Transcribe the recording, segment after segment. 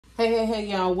Hey,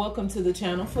 y'all. Welcome to the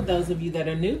channel. For those of you that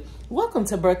are new, welcome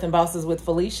to Birthing Bosses with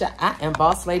Felicia. I am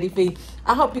Boss Lady Fee.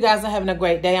 I hope you guys are having a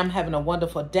great day. I'm having a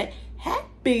wonderful day.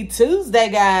 Happy Tuesday,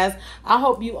 guys. I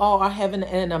hope you all are having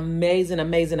an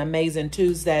amazing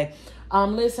Tuesday.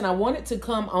 Listen, I wanted to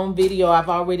come on video. I've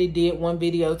already did one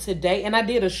video today, and I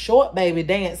did a short baby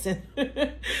dancing.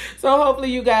 So hopefully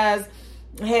you guys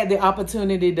had the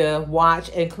opportunity to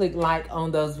watch and click like on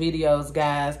those videos,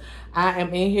 guys. I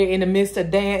am in here in the midst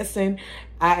of dancing.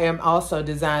 I am also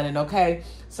designing, okay?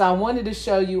 So I wanted to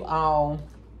show you all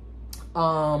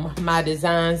my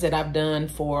designs that I've done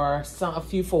for a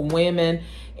few for women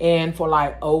and for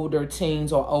like older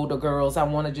teens or older girls. I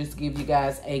want to just give you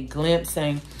guys a glimpse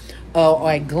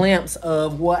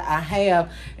of what I have,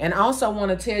 and also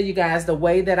want to tell you guys the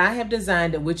way that I have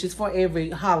designed it, which is for every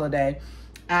holiday.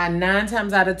 I 9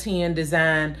 times out of 10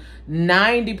 design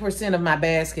 90% of my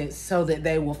baskets so that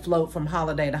they will float from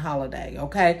holiday to holiday,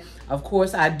 okay? Of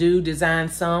course, I do design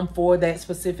some for that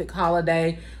specific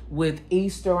holiday with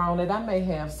Easter on it. I may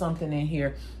have something in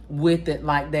here with it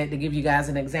like that to give you guys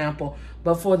an example.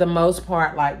 But for the most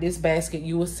part, like this basket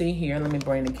you will see here. Let me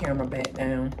bring the camera back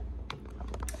down.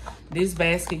 This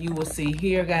basket you will see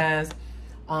here, guys,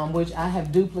 which I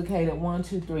have duplicated 1,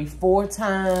 2, 3, 4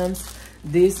 times.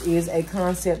 This is a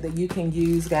concept that you can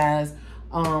use, guys.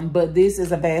 But this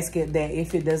is a basket that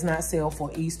if it does not sell for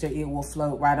Easter, it will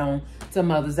float right on to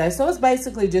Mother's Day. So it's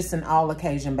basically just an all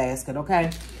occasion basket,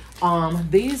 okay?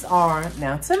 These are,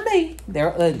 now to me,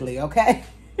 they're ugly, okay?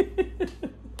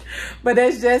 But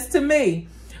that's just to me.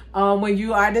 When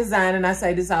you are designing, I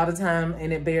say this all the time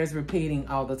and it bears repeating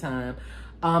all the time.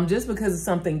 Just because it's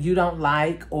something you don't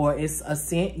like, or it's a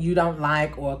scent you don't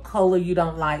like, or a color you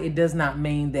don't like, it does not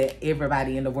mean that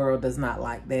everybody in the world does not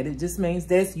like that. It just means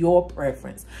that's your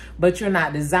preference. But you're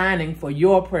not designing for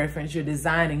your preference. You're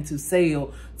designing to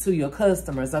sell to your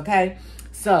customers, okay?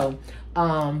 So,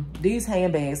 these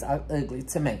handbags are ugly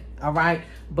to me, all right?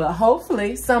 But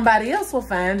hopefully somebody else will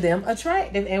find them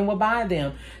attractive and will buy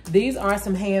them. These are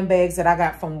some handbags that I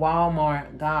got from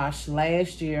Walmart, gosh,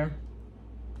 last year.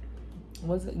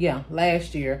 Was it? Yeah,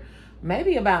 last year.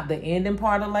 Maybe about the ending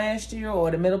part of last year or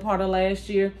the middle part of last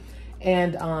year.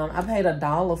 And I paid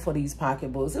 $1 for these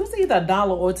pocketbooks. It was either $1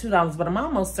 or $2, but I'm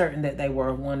almost certain that they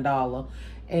were $1.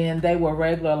 And they were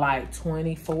regular like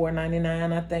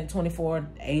 $24.99, I think,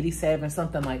 $24.87,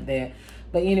 something like that.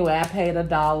 But anyway, I paid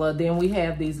 $1. Then we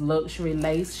have these luxury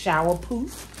lace shower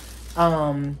poofs.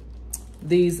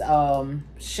 These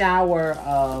shower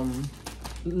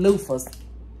loofahs,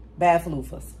 bath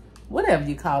loofahs. Whatever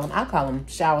you call them. I call them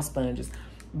shower sponges.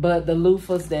 But the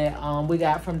loofahs that we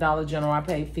got from Dollar General, I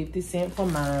paid 50 cents for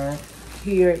mine.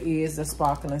 Here is the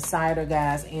sparkling cider,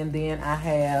 guys. And then I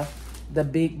have the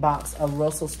big box of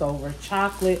Russell Stover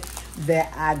chocolate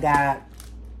that I got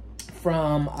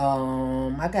from,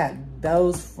 I got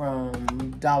those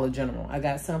from Dollar General. I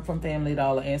got some from Family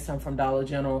Dollar and some from Dollar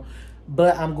General.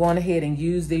 But I'm going ahead and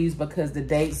use these because the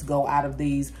dates go out of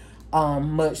these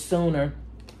much sooner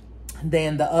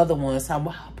than the other ones. So I'm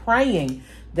praying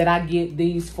that I get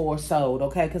these 4 sold,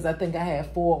 okay? Because I think I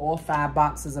have 4 or 5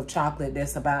 boxes of chocolate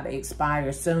that's about to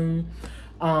expire soon.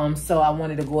 So I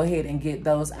wanted to go ahead and get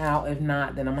those out. If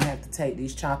not, then I'm gonna have to take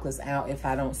these chocolates out if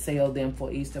I don't sell them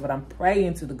for Easter. But I'm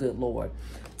praying to the good Lord,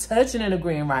 touching and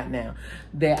agreeing right now,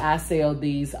 that I sell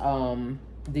these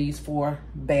 4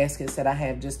 baskets that I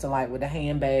have just to like with the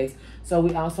handbags. So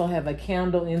we also have a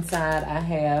candle inside. I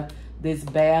have this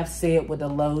bath set with a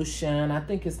lotion. I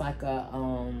think it's like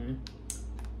a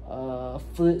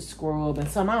foot scrub and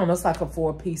some, I don't know, it's like a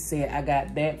 4-piece set. I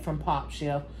got that from Pop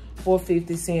Shelf for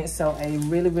 50 cents. So a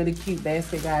really cute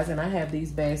basket, guys. And I have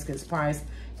these baskets priced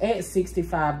at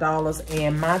 $65,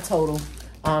 and my total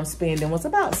spending was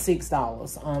about $6,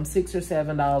 $6 or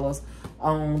 $7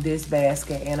 on this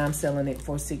basket, and I'm selling it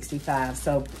for $65.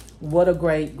 So what a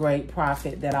great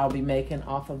profit that I'll be making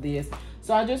off of this.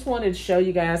 So I just wanted to show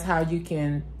you guys how you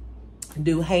can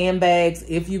do handbags.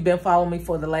 If you've been following me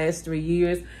for the last 3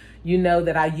 years, you know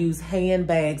that I use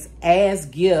handbags as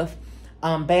gift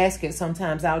baskets.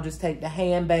 Sometimes I'll just take the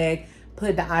handbag,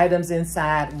 put the items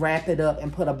inside, wrap it up,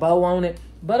 and put a bow on it.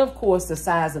 But of course, the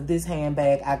size of this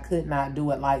handbag, I could not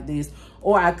do it like this.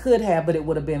 Or I could have, but it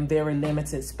would have been very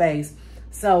limited space.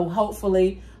 So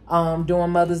hopefully,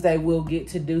 during Mother's Day, we'll get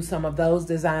to do some of those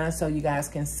designs so you guys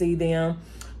can see them.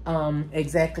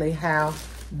 Exactly how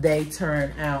they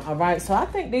turn out. All right, so I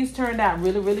think these turned out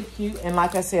really cute. And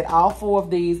like I said, all 4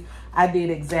 of these I did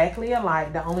exactly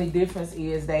alike. The only difference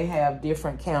is they have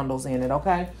different candles in it,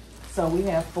 okay? So we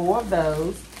have 4 of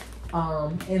those.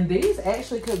 And these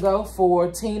actually could go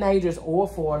for teenagers or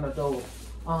for an adult.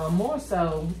 More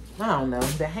so, I don't know.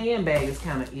 The handbag is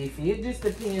kind of iffy. It just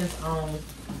depends on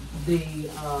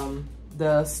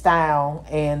the style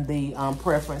and the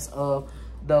preference of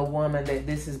the woman that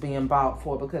this is being bought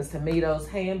for. Because to me, those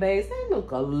handbags, they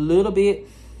look a little bit,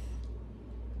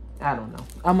 I don't know.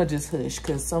 I'm going to just hush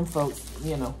because some folks,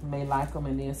 you know, may like them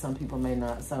and then some people may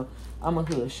not. So I'm going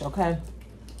to hush, okay?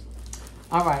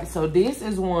 All right, so this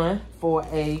is one for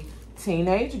a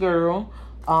teenage girl.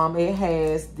 It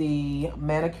has the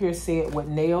manicure set with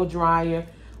nail dryer.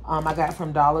 I got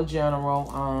from Dollar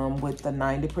General with the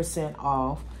 90%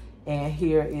 off. And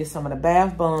here is some of the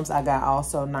bath bombs. I got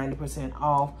also 90%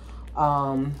 off.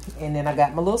 And then I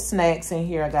got my little snacks in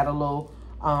here. I got a little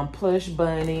plush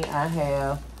bunny. I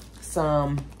have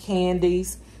some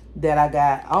candies that I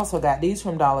got. Also got these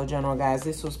from Dollar General, guys.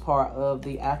 This was part of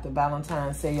the After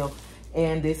Valentine's sale.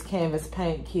 And this canvas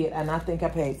paint kit. And I think I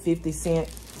paid 50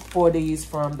 cents for these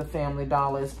from the Family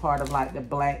Dollar as part of like the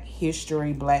Black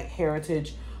History, Black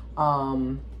Heritage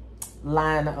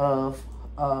line of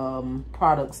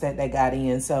products that they got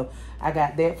in. So I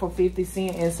got that for 50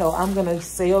 cents. And so I'm going to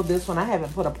sell this one. I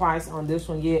haven't put a price on this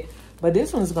one yet, but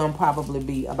this one's going to probably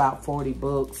be about 40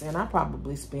 bucks. And I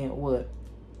probably spent what?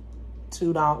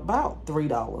 $2, about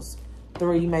 $3,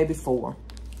 $3, maybe $4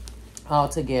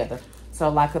 altogether. So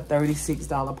like a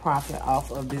 $36 profit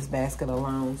off of this basket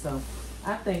alone. So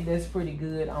I think that's pretty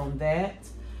good on that.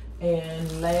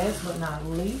 And last but not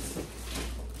least,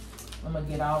 I'm going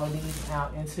to get all of these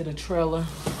out into the trailer.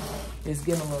 It's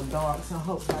getting a little dark, so I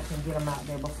hope I can get them out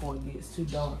there before it gets too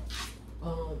dark.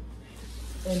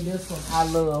 And this one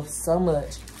I love so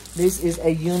much. This is a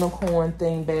unicorn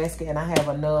theme basket, and I have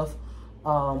enough.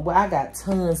 Well, I got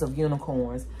tons of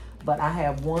unicorns, but I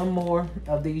have one more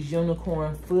of these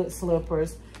unicorn foot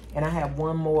slippers, and I have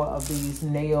one more of these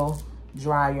nail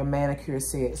dryer manicure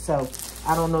sets. So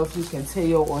I don't know if you can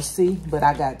tell or see, but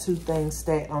I got two things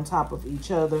stacked on top of each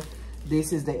other.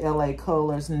 This is the LA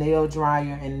Colors nail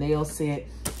dryer and nail set,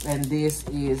 and this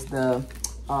is the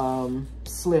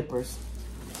slippers.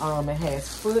 It has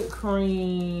foot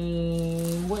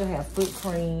cream. What it have? Foot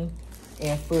cream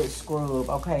and foot scrub.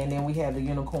 Okay, and then we have the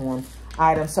unicorn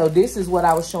item. So this is what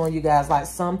I was showing you guys. Like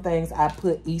some things I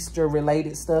put Easter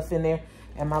related stuff in there,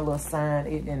 and my little sign,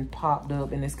 it then popped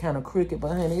up and it's kind of crooked, but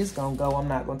honey, it's gonna go. I'm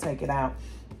not gonna take it out.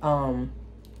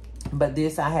 But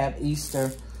this, I have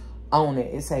Easter on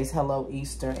it. It says Hello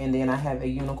Easter, and then I have a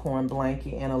unicorn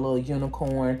blanket and a little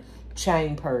unicorn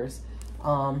chain purse.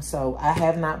 So I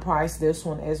have not priced this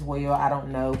one as well. I don't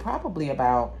know, probably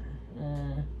about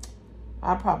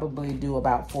I'll probably do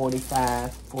about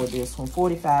 $45 for this one,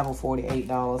 $45 or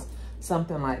 $48,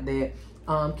 something like that.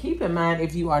 Keep in mind,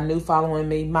 if you are new following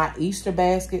me, my Easter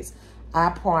baskets, I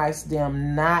price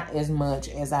them not as much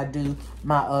as I do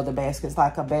my other baskets.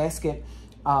 Like a basket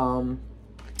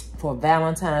for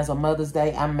Valentine's or Mother's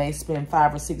Day, I may spend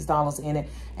 $5 or $6 in it,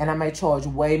 and I may charge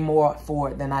way more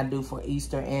for it than I do for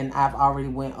Easter. And I've already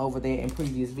went over there in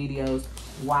previous videos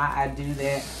why I do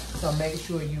that. So make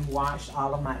sure you watch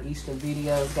all of my Easter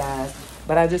videos, guys.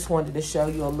 But I just wanted to show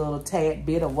you a little tad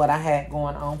bit of what I had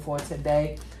going on for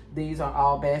today. These are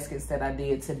all baskets that I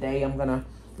did today. I'm gonna,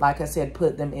 like I said,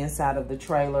 put them inside of the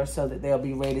trailer so that they'll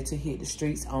be ready to hit the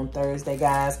streets on Thursday,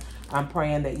 guys. I'm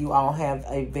praying that you all have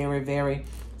a very, very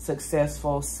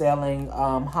successful selling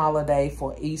holiday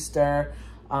for Easter.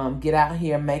 Get out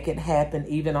here, make it happen,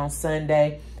 even on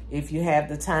Sunday. If you have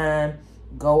the time,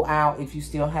 go out. If you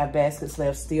still have baskets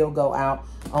left, still go out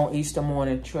on Easter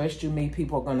morning. Trust you me,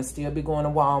 people are going to still be going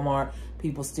to Walmart.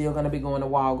 People still going to be going to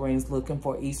Walgreens looking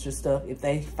for Easter stuff. If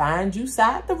they find you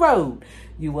side the road,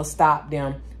 you will stop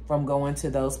them from going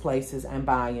to those places and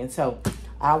buying. So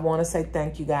I want to say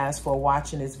thank you guys for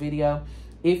watching this video.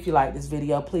 If you like this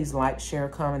video, please like, share,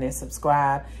 comment, and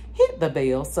subscribe. Hit the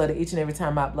bell so that each and every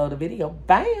time I upload a video,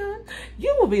 bam,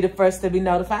 you will be the first to be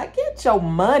notified. Get your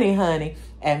money, honey,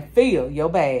 and fill your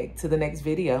bag. To the next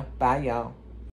video. Bye, y'all.